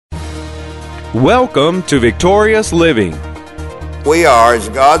Welcome to Victorious Living. We are, as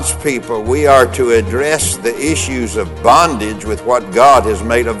God's people, we are to address the issues of bondage with what God has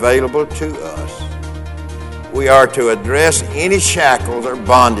made available to us. We are to address any shackles or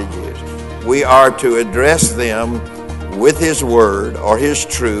bondages. We are to address them with His Word or His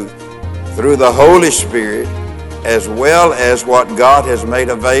truth through the Holy Spirit, as well as what God has made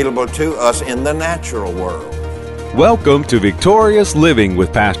available to us in the natural world. Welcome to Victorious Living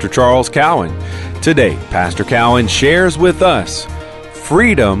with Pastor Charles Cowan. Today, Pastor Cowan shares with us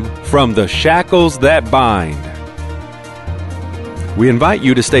freedom from the shackles that bind. We invite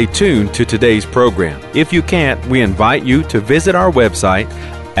you to stay tuned to today's program. If you can't, we invite you to visit our website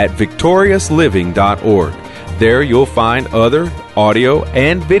at victoriousliving.org. There you'll find other audio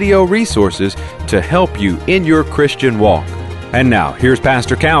and video resources to help you in your Christian walk. And now, here's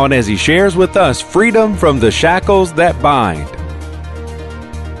Pastor Cowan as he shares with us freedom from the shackles that bind.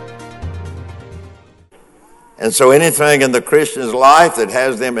 And so anything in the Christian's life that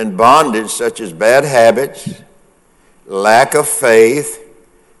has them in bondage, such as bad habits, lack of faith,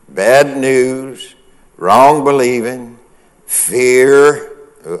 bad news, wrong believing, fear,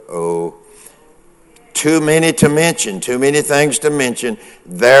 too many things to mention,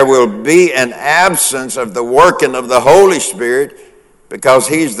 there will be an absence of the working of the Holy Spirit, because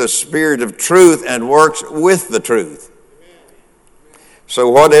He's the Spirit of truth and works with the truth. So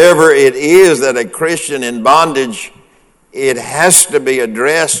whatever it is that a Christian in bondage, it has to be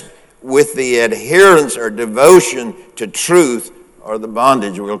addressed with the adherence or devotion to truth, or the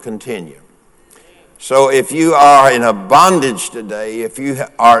bondage will continue. So if you are in a bondage today, if you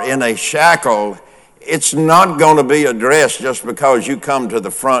are in a shackle, it's not going to be addressed just because you come to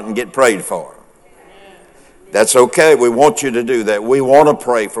the front and get prayed for. That's okay. We want you to do that. We want to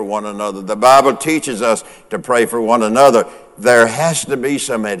pray for one another. The Bible teaches us to pray for one another. There has to be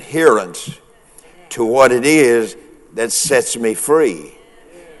some adherence to what it is that sets me free.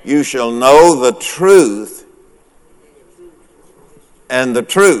 You shall know the truth, and the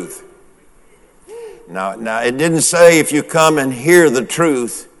truth. Now, it didn't say if you come and hear the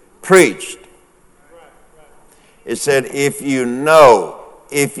truth preached. It said if you know,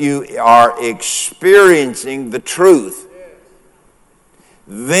 if you are experiencing the truth,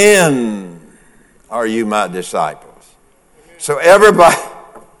 then are you my disciples. So everybody,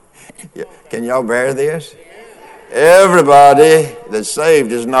 can y'all bear this? Everybody that's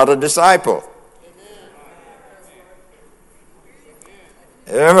saved is not a disciple.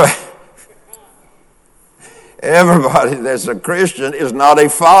 Everybody that's a Christian is not a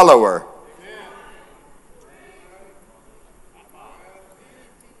follower.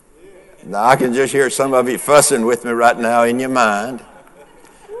 Now, I can just hear some of you fussing with me right now in your mind.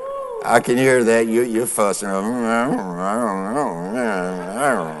 I can hear that. You're fussing.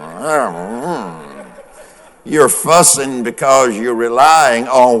 You're fussing because you're relying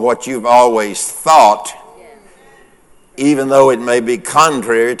on what you've always thought, even though it may be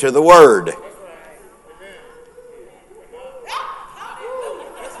contrary to the Word.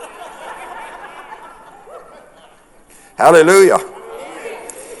 Hallelujah.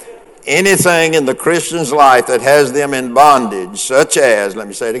 Anything in the Christian's life that has them in bondage, such as, let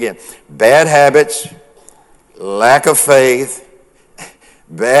me say it again, bad habits, lack of faith,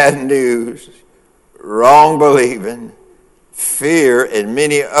 bad news, wrong believing, fear, and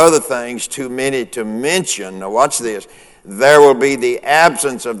many other things, too many to mention. Now watch this. There will be the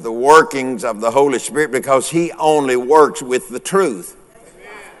absence of the workings of the Holy Spirit, because He only works with the truth.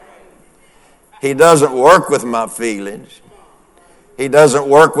 He doesn't work with my feelings. He doesn't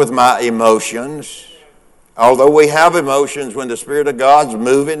work with my emotions. Although we have emotions when the Spirit of God's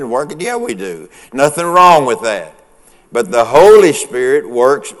moving and working, yeah, we do. Nothing wrong with that. But the Holy Spirit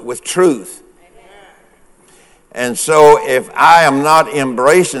works with truth. And so if I am not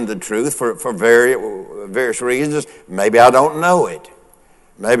embracing the truth for various reasons, maybe I don't know it.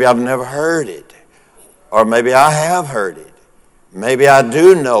 Maybe I've never heard it. Or maybe I have heard it. Maybe I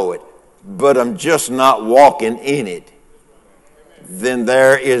do know it, but I'm just not walking in it. Then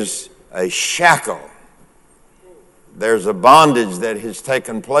there is a shackle. There's a bondage that has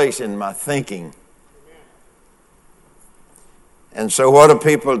taken place in my thinking. And so what do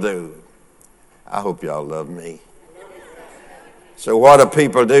people do? I hope y'all love me. So what do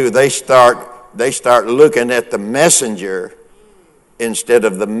people do? They start looking at the messenger instead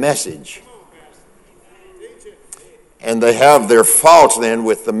of the message. And they have their faults then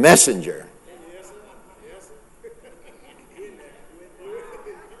with the messenger.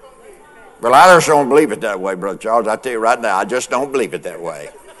 Well, I just don't believe it that way, Brother Charles. I tell you right now, I just don't believe it that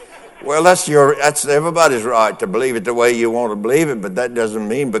way. Well, that's everybody's right to believe it the way you want to believe it, but that doesn't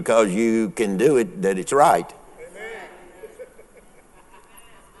mean because you can do it that it's right.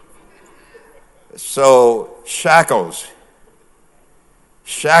 So shackles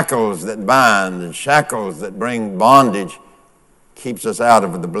that bind and shackles that bring bondage keeps us out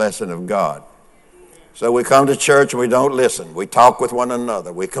of the blessing of God. So we come to church and we don't listen. We talk with one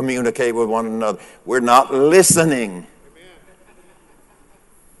another. We communicate with one another. We're not listening.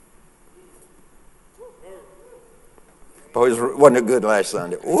 Boy, wasn't it good last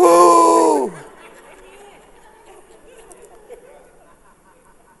Sunday? Woo!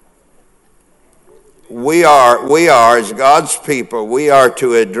 We are, as God's people, we are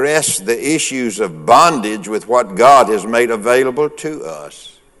to address the issues of bondage with what God has made available to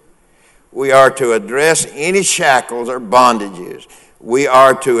us. We are to address any shackles or bondages. We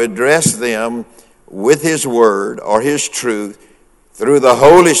are to address them with His Word or His truth through the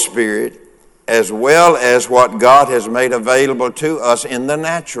Holy Spirit, as well as what God has made available to us in the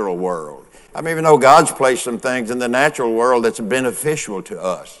natural world. I mean, even though God's placed some things in the natural world that's beneficial to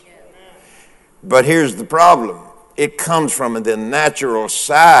us. But here's the problem. It comes from the natural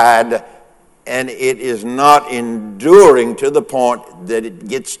side, and it is not enduring to the point that it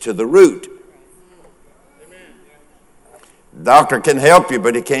gets to the root. Doctor can help you,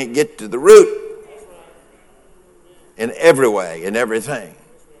 but he can't get to the root in every way, in everything.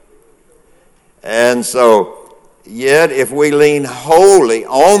 And so, yet if we lean wholly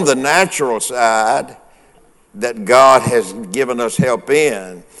on the natural side that God has given us help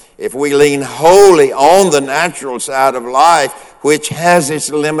in, if we lean wholly on the natural side of life, which has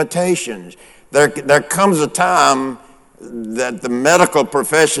its limitations, there comes a time that the medical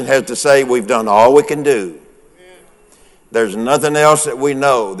profession has to say, we've done all we can do. There's nothing else that we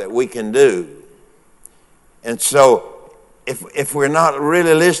know that we can do. And so, if we're not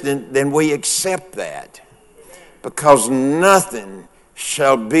really listening, then we accept that. Because nothing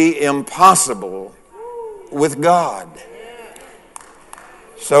shall be impossible with God.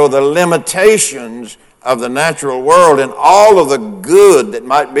 So the limitations of the natural world and all of the good that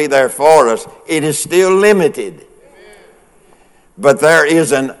might be there for us, it is still limited. But there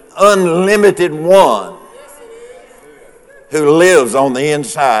is an unlimited one who lives on the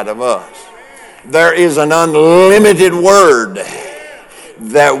inside of us. There is an unlimited word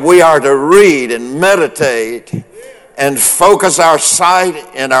that we are to read and meditate and focus our sight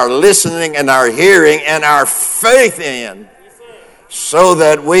and our listening and our hearing and our faith in, so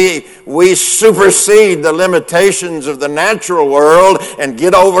that we supersede the limitations of the natural world and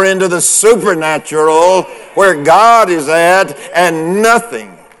get over into the supernatural where God is at, and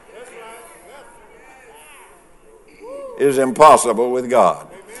nothing is impossible with God.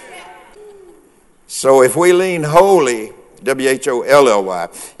 So if we lean wholly, W-H-O-L-L-Y,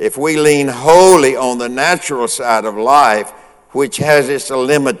 if we lean wholly on the natural side of life, which has its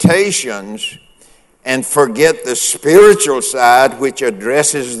limitations, and forget the spiritual side, which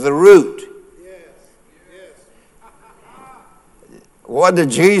addresses the root. What did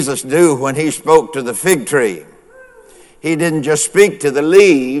Jesus do when he spoke to the fig tree? He didn't just speak to the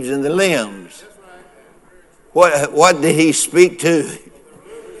leaves and the limbs. What did he speak to?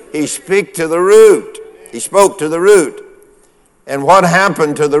 He spoke to the root. He spoke to the root. And what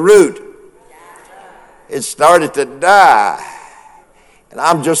happened to the root? It started to die. And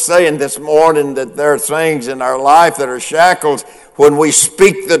I'm just saying this morning that there are things in our life that are shackles. When we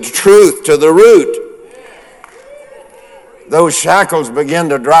speak the truth to the root, those shackles begin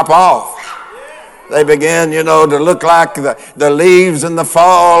to drop off. They begin, to look like the leaves in the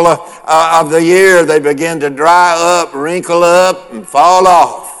fall of the year. They begin to dry up, wrinkle up, and fall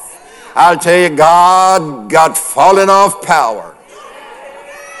off. I'll tell you, God got falling off power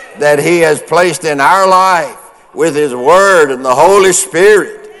that He has placed in our life with His Word and the Holy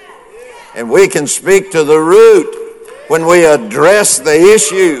Spirit. And we can speak to the root when we address the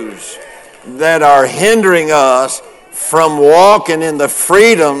issues that are hindering us from walking in the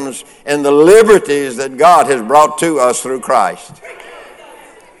freedoms and the liberties that God has brought to us through Christ.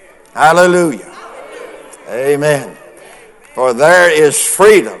 Hallelujah. Amen. For there is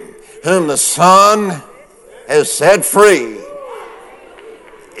freedom. Whom the Son has set free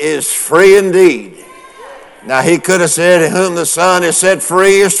is free indeed. Now He could have said, whom the Son has set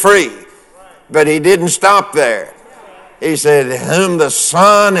free is free. But He didn't stop there. He said, whom the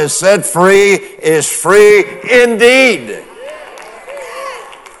Son has set free is free indeed.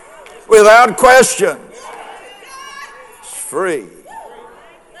 Without question. It's free.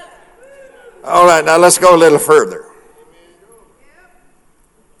 All right, now let's go a little further.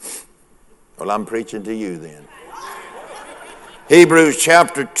 Well, I'm preaching to you then. Hebrews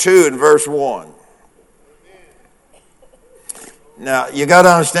chapter 2 and verse 1. Now, you got to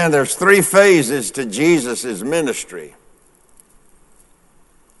understand there's three phases to Jesus' ministry.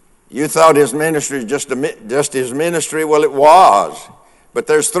 You thought his ministry was just his ministry. Well, it was. But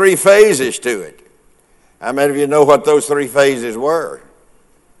there's three phases to it. How many of you know what those three phases were?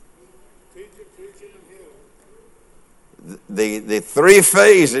 The three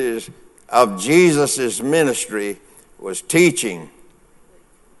phases of Jesus' ministry was teaching.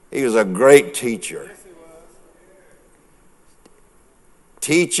 He was a great teacher.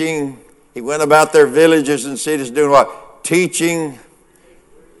 Teaching. He went about their villages and cities doing what? Teaching,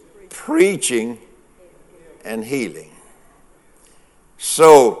 preaching, and healing.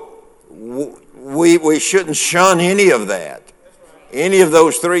 So we shouldn't shun any of that. Any of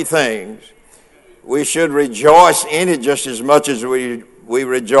those three things. We should rejoice in it just as much as we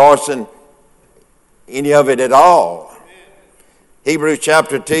rejoice in any of it at all. Hebrews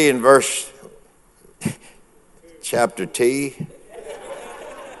chapter T and verse chapter T.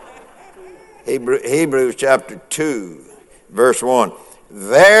 Hebrews chapter 2, verse 1.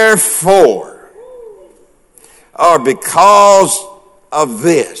 Therefore, or because of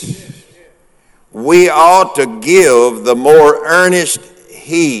this, we ought to give the more earnest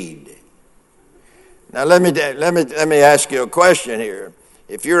heed. Now let me ask you a question here.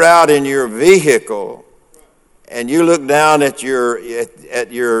 If you're out in your vehicle and you look down at your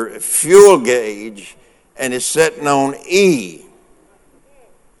fuel gauge and it's sitting on E,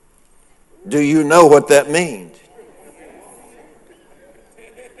 do you know what that means?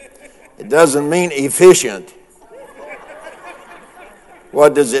 It doesn't mean efficient.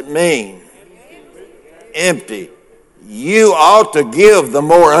 What does it mean? Empty. You ought to give the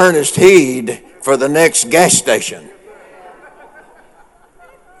more earnest heed for the next gas station.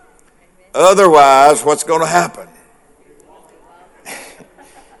 Otherwise, what's going to happen?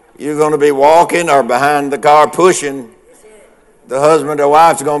 You're going to be walking or behind the car pushing. The husband or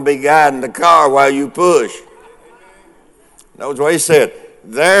wife's going to be guiding the car while you push. Notice what he said.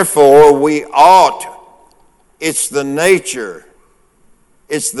 Therefore, we ought. It's the nature.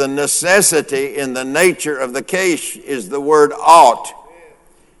 It's the necessity in the nature of the case is the word ought.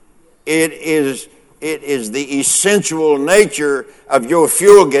 It is the essential nature of your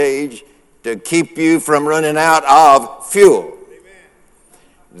fuel gauge to keep you from running out of fuel.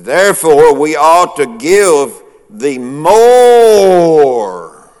 Therefore, we ought to give the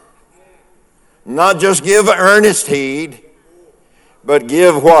more, not just give earnest heed, but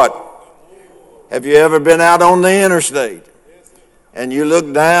give what? Have you ever been out on the interstate and you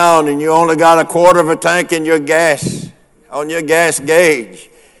look down and you only got a quarter of a tank in your gas, on your gas gauge,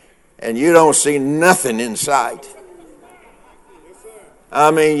 and you don't see nothing in sight? I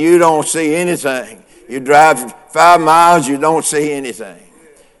mean, you don't see anything. You drive 5 miles, you don't see anything.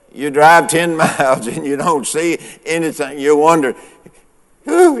 You drive 10 miles and you don't see anything. You wonder,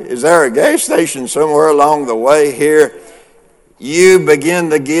 is there a gas station somewhere along the way here? You begin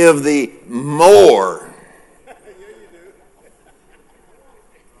to give the more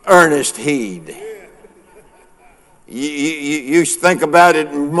earnest heed. You think about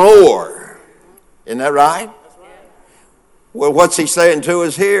it more. Isn't that right? Well, what's he saying to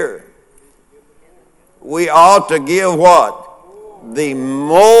us here? We ought to give what? The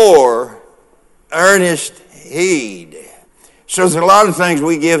more earnest heed. So there's a lot of things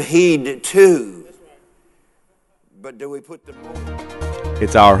we give heed to. But do we put the more?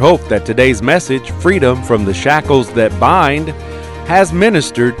 It's our hope that today's message, Freedom from the Shackles That Bind, has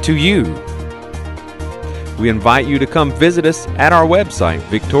ministered to you. We invite you to come visit us at our website,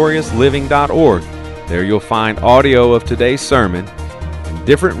 victoriousliving.org. There you'll find audio of today's sermon and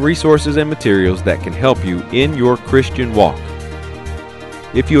different resources and materials that can help you in your Christian walk.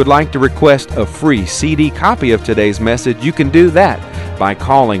 If you would like to request a free CD copy of today's message, you can do that by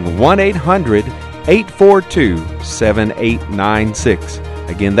calling 1-800-842-7896.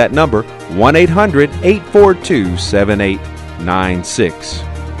 Again, that number,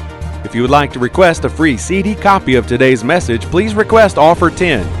 1-800-842-7896. If you would like to request a free CD copy of today's message, please request offer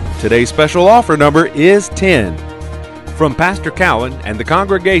 10. Today's special offer number is 10. From Pastor Cowan and the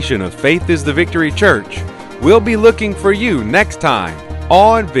congregation of Faith is the Victory Church, we'll be looking for you next time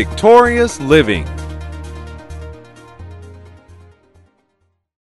on Victorious Living.